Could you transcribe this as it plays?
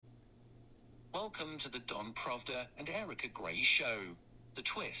Welcome to the Don Provda and Erica Gray Show. The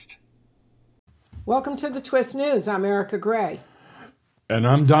Twist. Welcome to the Twist News. I'm Erica Gray. And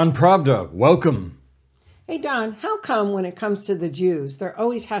I'm Don Provda. Welcome. Hey, Don, how come when it comes to the Jews, there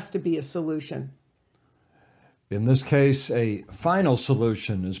always has to be a solution? In this case, a final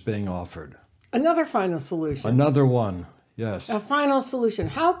solution is being offered. Another final solution. Another one, yes. A final solution.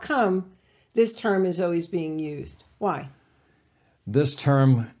 How come this term is always being used? Why? This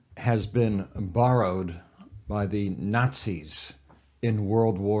term has been borrowed by the Nazis in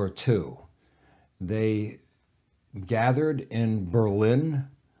World War II. They gathered in Berlin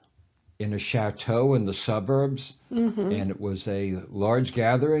in a chateau in the suburbs, and it was a large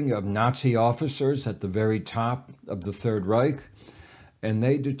gathering of Nazi officers at the very top of the Third Reich, and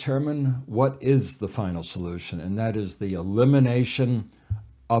they determined what is the final solution, and that is the elimination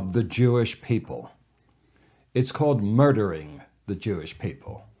of the Jewish people. It's called murdering the Jewish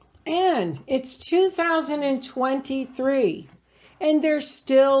people. And it's 2023, and they're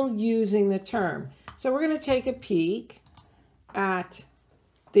still using the term. So we're going to take a peek at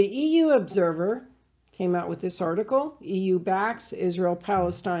the EU Observer came out with this article. EU backs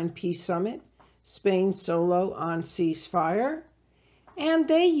Israel-Palestine peace summit. Spain solo on ceasefire. And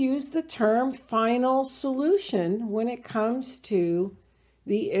they use the term final solution when it comes to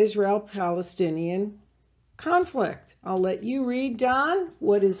the Israel-Palestinian conflict. I'll let you read, Don,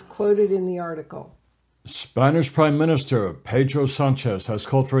 what is quoted in the article. Spanish Prime Minister Pedro Sanchez has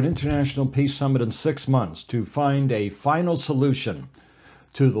called for an international peace summit in 6 months to find a final solution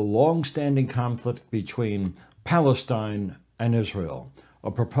to the long-standing conflict between Palestine and Israel,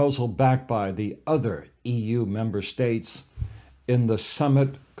 a proposal backed by the other EU member states in the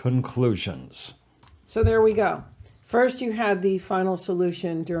summit conclusions. So there we go. First, you had the final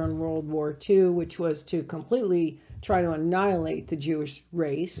solution during World War II, which was to completely try to annihilate the Jewish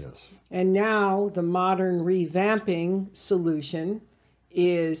race. Yes. And now the modern revamping solution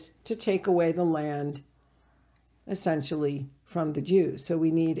is to take away the land, essentially, from the Jews. So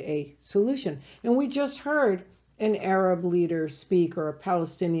we need a solution. And we just heard an Arab leader speak, or a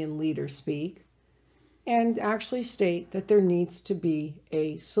Palestinian leader speak, and actually state that there needs to be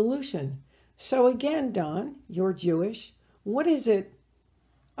a solution. So again, Don, you're Jewish. What is it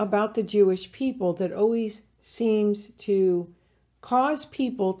about the Jewish people that always seems to cause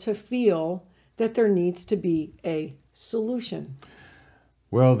people to feel that there needs to be a solution?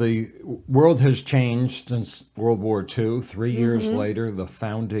 Well, the world has changed since World War II. 3 years later, the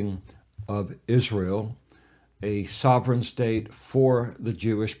founding of Israel, a sovereign state for the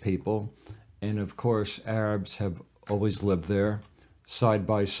Jewish people. And of course, Arabs have always lived there side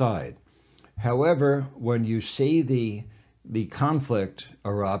by side. However, when you see the conflict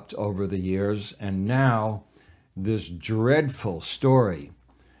erupt over the years, and now this dreadful story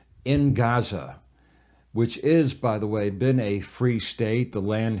in Gaza, which is, by the way, been a free state. The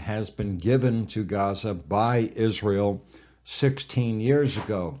land has been given to Gaza by Israel 16 years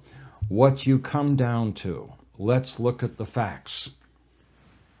ago. What you come down to, let's look at the facts.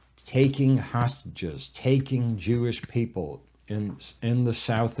 Taking hostages, taking Jewish people in the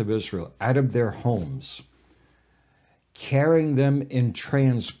south of Israel out of their homes, carrying them in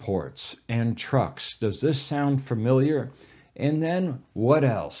transports and trucks. Does this sound familiar? And then what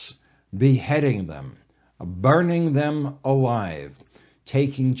else? Beheading them, burning them alive,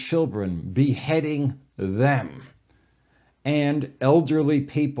 taking children, beheading them, and elderly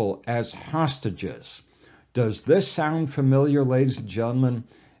people as hostages. Does this sound familiar, ladies and gentlemen?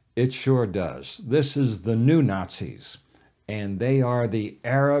 It sure does. This is the new Nazis, and they are the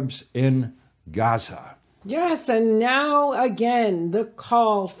Arabs in Gaza. Yes, and now again, the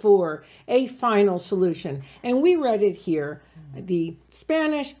call for a final solution. And we read it here. The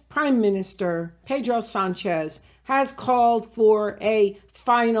Spanish Prime Minister, Pedro Sanchez, has called for a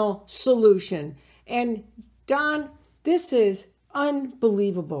final solution. And Don, this is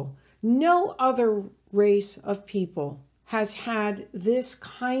unbelievable. No other race of people has had this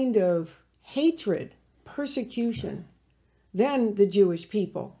kind of hatred, persecution, than the Jewish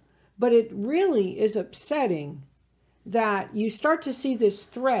people. But it really is upsetting that you start to see this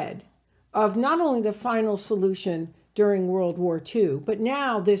thread of not only the final solution during World War II, but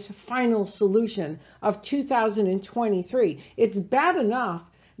now this final solution of 2023. It's bad enough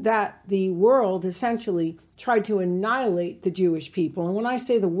that the world essentially tried to annihilate the Jewish people. And when I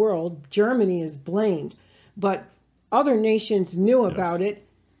say the world, Germany is blamed, but other nations knew about it,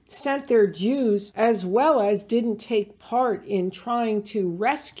 sent their Jews, as well as didn't take part in trying to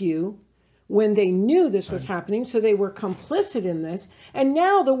rescue when they knew this was happening, so they were complicit in this. And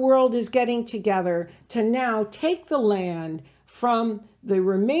now the world is getting together to now take the land from the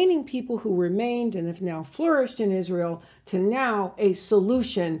remaining people who remained and have now flourished in Israel to now a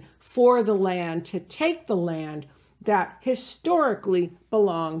solution for the land, to take the land that historically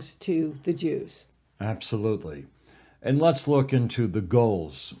belongs to the Jews. Absolutely. And let's look into the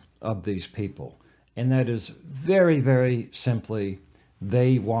goals of these people. And that is very, very simply,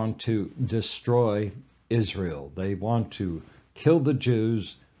 they want to destroy Israel. They want to kill the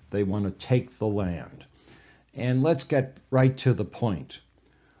Jews. They want to take the land. And let's get right to the point.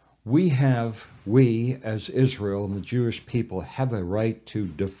 We as Israel and the Jewish people have a right to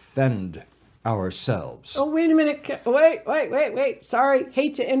defend ourselves. Oh, wait a minute. Wait. Sorry,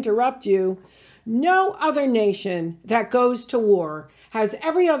 hate to interrupt you. No other nation that goes to war has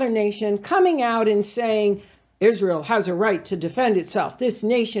every other nation coming out and saying, Israel has a right to defend itself. This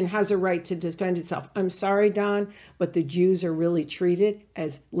nation has a right to defend itself. I'm sorry, Don, but the Jews are really treated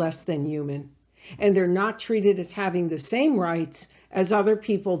as less than human. And they're not treated as having the same rights as other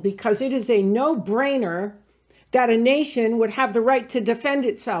people, because it is a no-brainer that a nation would have the right to defend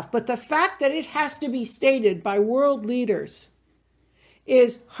itself. But the fact that it has to be stated by world leaders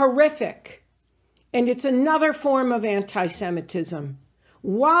is horrific. And it's another form of anti-Semitism.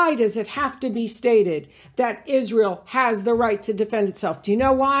 Why does it have to be stated that Israel has the right to defend itself? Do you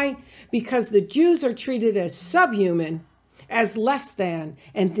know why? Because the Jews are treated as subhuman, as less than,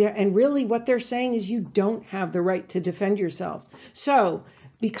 and really what they're saying is you don't have the right to defend yourselves. So,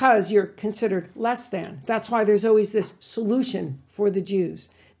 because you're considered less than, that's why there's always this solution for the Jews.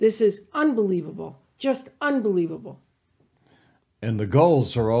 This is unbelievable, just unbelievable. And the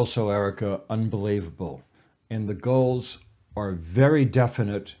goals are also, Erica, unbelievable. And the goals are very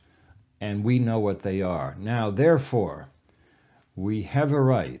definite, and we know what they are. Now, therefore, we have a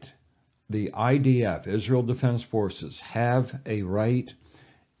right. The IDF, Israel Defense Forces, have a right,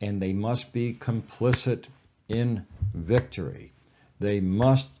 and they must be complicit in victory. They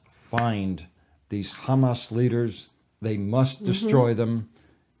must find these Hamas leaders. They must destroy them.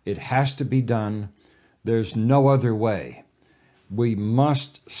 It has to be done. There's no other way. We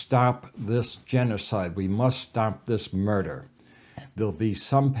must stop this genocide. We must stop this murder. There'll be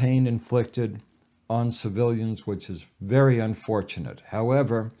some pain inflicted on civilians, which is very unfortunate.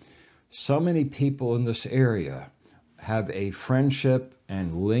 However, so many people in this area have a friendship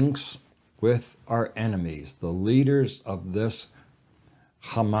and links with our enemies, the leaders of this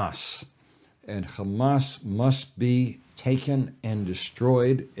Hamas. And Hamas must be taken and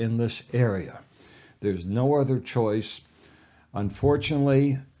destroyed in this area. There's no other choice.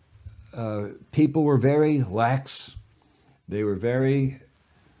 Unfortunately, people were very lax. They were very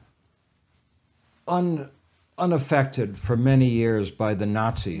unaffected for many years by the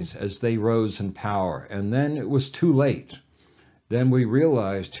Nazis as they rose in power. And then it was too late. Then we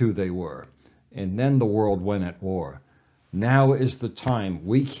realized who they were. And then the world went at war. Now is the time.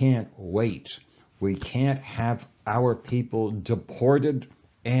 We can't wait. We can't have our people deported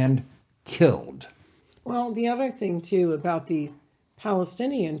and killed. Well, the other thing, too, about the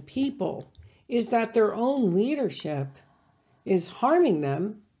Palestinian people is that their own leadership is harming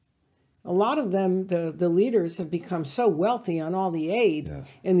them. A lot of them, the leaders, have become so wealthy on all the aid, yes.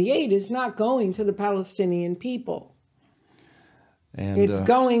 And the aid is not going to the Palestinian people. And it's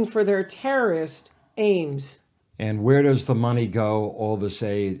going for their terrorist aims. And where does the money go, all this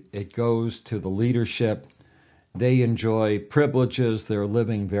aid? It goes to the leadership. They enjoy privileges. They're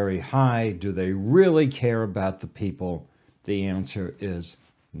living very high. Do they really care about the people? The answer is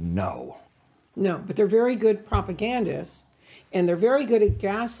no. No, but they're very good propagandists, and they're very good at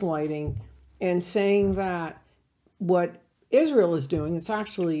gaslighting and saying that what Israel is doing, it's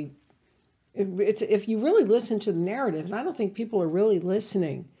actually, if you really listen to the narrative, and I don't think people are really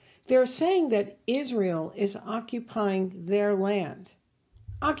listening, they're saying that Israel is occupying their land.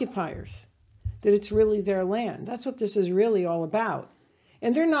 Occupiers. That it's really their land. That's what this is really all about.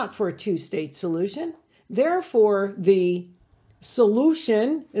 And they're not for a two-state solution. They're for the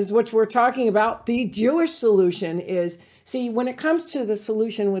solution, is what we're talking about. The Jewish solution is, see, when it comes to the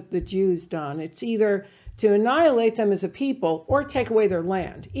solution with the Jews, Don, it's either to annihilate them as a people or take away their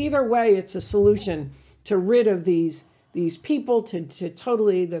land. Either way, it's a solution to rid of these people to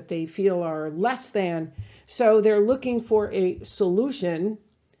totally, that they feel are less than. So they're looking for a solution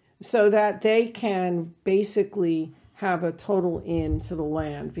so that they can basically have a total end to the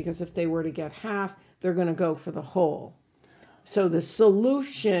land. Because if they were to get half, they're going to go for the whole. So the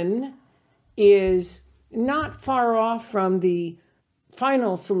solution is not far off from the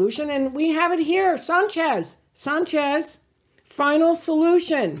final solution. And we have it here, Sanchez, final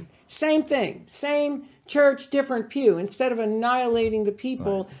solution. Same thing, same church, different pew. Instead of annihilating the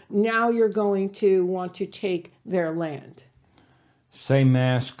people, right. Now you're going to want to take their land. Same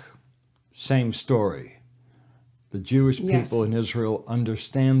mask, same story. The Jewish Yes. people in Israel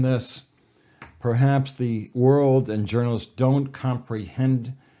understand this. Perhaps the world and journalists don't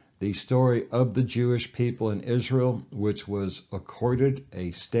comprehend the story of the Jewish people in Israel, which was accorded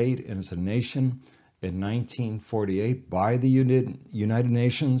a state and as a nation in 1948 by the United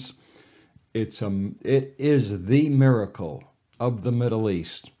Nations. It is the miracle of the Middle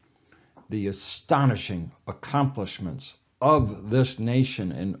East, the astonishing accomplishments of this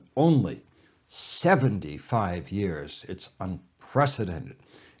nation in only 75 years. It's unprecedented.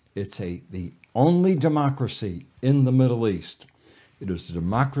 It's the only democracy in the Middle East. It is a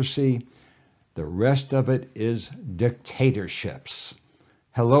democracy. The rest of it is dictatorships.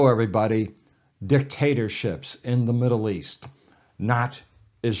 Hello, everybody. Dictatorships in the Middle East, not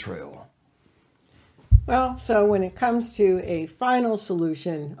Israel. Well, so when it comes to a final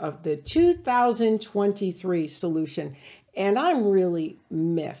solution of the 2023 solution, and I'm really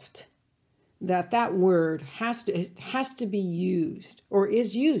miffed that word has to be used or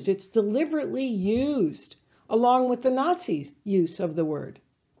is used. It's deliberately used along with the Nazis' use of the word,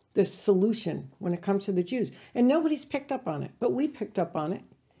 this solution when it comes to the Jews. And nobody's picked up on it, but we picked up on it,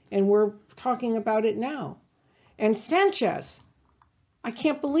 and we're talking about it now. And Sanchez, I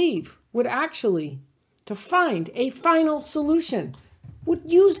can't believe, would actually, to find a final solution,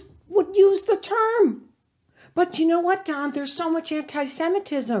 would use the term. But you know what, Don? There's so much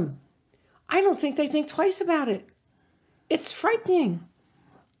anti-Semitism. I don't think they think twice about it. It's frightening,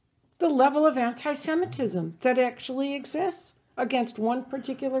 the level of anti-Semitism that actually exists against one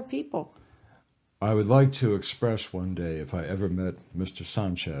particular people. I would like to express one day, if I ever met Mr.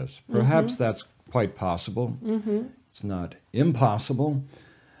 Sanchez, perhaps that's quite possible. It's not impossible.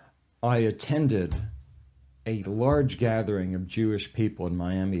 I attended a large gathering of Jewish people in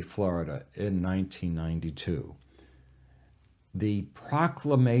Miami, Florida in 1992. The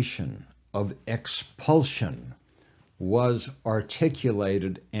proclamation of expulsion was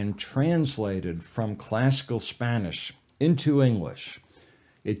articulated and translated from classical Spanish into English.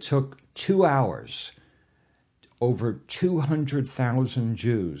 It took 2 hours. Over 200,000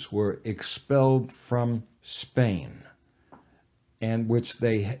 Jews were expelled from Spain, and which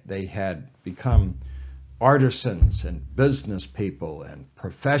they had become artisans and business people and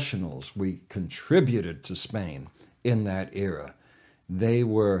professionals. We contributed to Spain in that era. They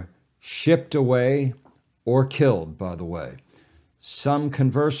were shipped away or killed, by the way. Some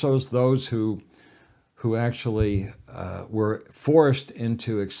conversos, those who actually were forced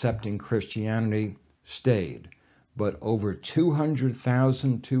into accepting Christianity, stayed. But over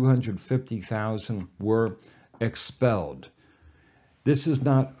 200,000, 250,000 were expelled. This is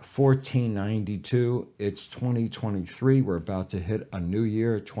not 1492, it's 2023. We're about to hit a new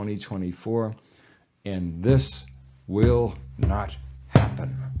year, 2024, and this will not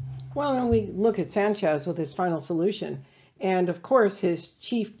happen. Well, and we look at Sanchez with his final solution. And of course, his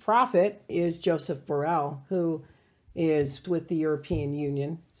chief prophet is Joseph Borrell, who is with the European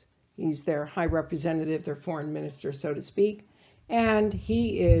Union. He's their high representative, their foreign minister, so to speak. And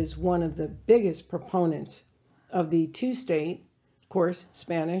he is one of the biggest proponents of the two-state, of course,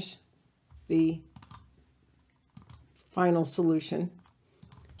 Spanish, the final solution.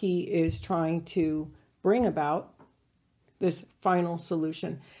 He is trying to bring about this final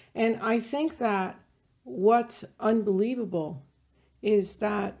solution. And I think that what's unbelievable is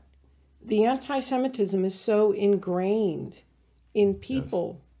that the anti-Semitism is so ingrained in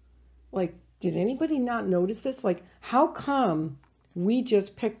people. Yes. Like, did anybody not notice this? Like, how come we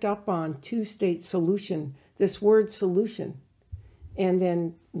just picked up on two-state solution, this word solution, and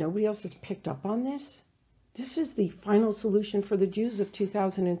then nobody else has picked up on this? This is the final solution for the Jews of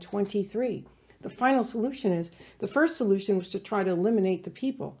 2023. The final solution is, the first solution was to try to eliminate the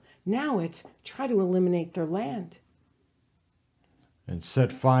people. Now it's try to eliminate their land. And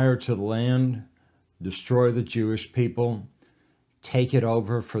set fire to the land, destroy the Jewish people, take it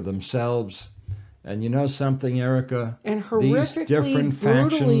over for themselves. And you know something, Erica? And these different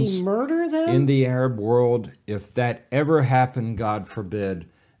factions murder them? In the Arab world, if that ever happened, God forbid,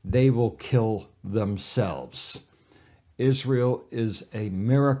 they will kill themselves. Israel is a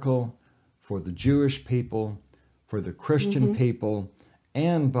miracle for the Jewish people, for the Christian people,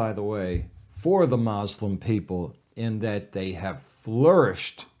 and, by the way, for the Muslim people, in that they have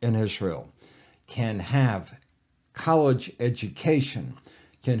flourished in Israel, can have college education,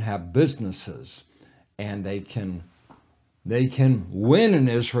 can have businesses, and they can win in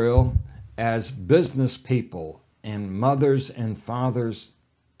Israel as business people and mothers and fathers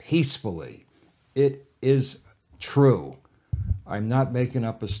peacefully. It is true. I'm not making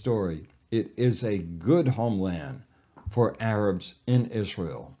up a story. It is a good homeland for Arabs in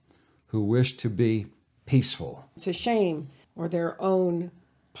Israel who wish to be peaceful. It's a shame, or their own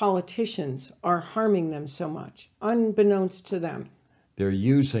politicians are harming them so much, unbeknownst to them. They're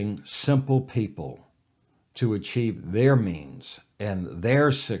using simple people to achieve their means and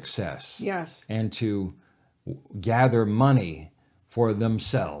their success. Yes. And to gather money for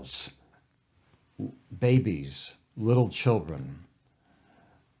themselves. Babies, little children,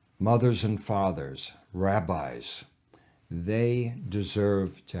 mothers and fathers, rabbis, they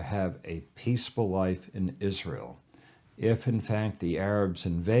deserve to have a peaceful life in Israel. If, in fact, the Arabs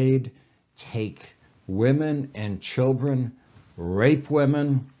invade, take women and children, rape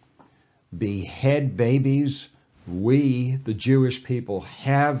women, behead babies, we, the Jewish people,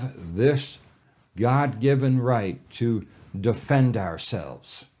 have this God-given right to defend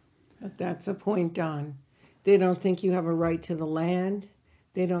ourselves. But that's a point, Don. They don't think you have a right to the land.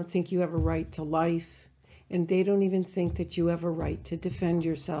 They don't think you have a right to life. And they don't even think that you have a right to defend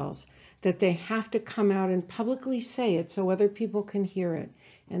yourselves. That they have to come out and publicly say it so other people can hear it.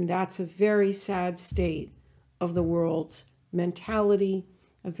 And that's a very sad state of the world's mentality,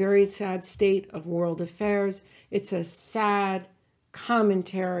 a very sad state of world affairs. It's a sad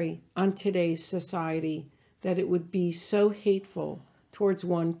commentary on today's society that it would be so hateful towards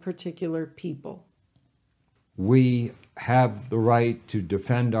one particular people. We have the right to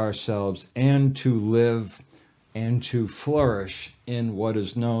defend ourselves and to live and to flourish in what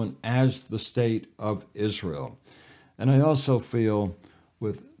is known as the State of Israel. And I also feel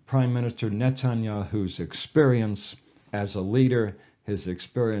with Prime Minister Netanyahu's experience as a leader, his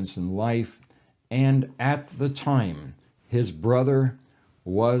experience in life, and at the time his brother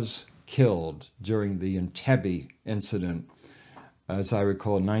was killed during the Entebbe incident, as I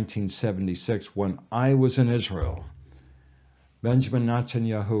recall, in 1976, when I was in Israel. Benjamin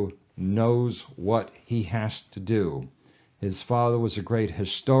Netanyahu knows what he has to do. His father was a great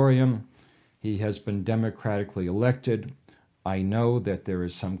historian. He has been democratically elected. I know that there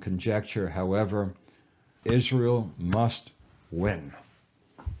is some conjecture, however, Israel must win.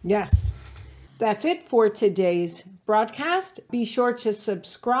 Yes. That's it for today's broadcast. Be sure to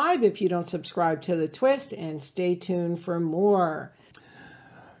subscribe if you don't subscribe to The Twist, and stay tuned for more.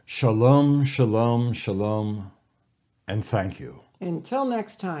 Shalom, shalom, shalom, and thank you. Until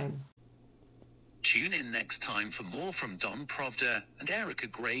next time. Tune in next time for more from Don Provda and Erica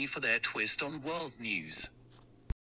Gray for their twist on world news.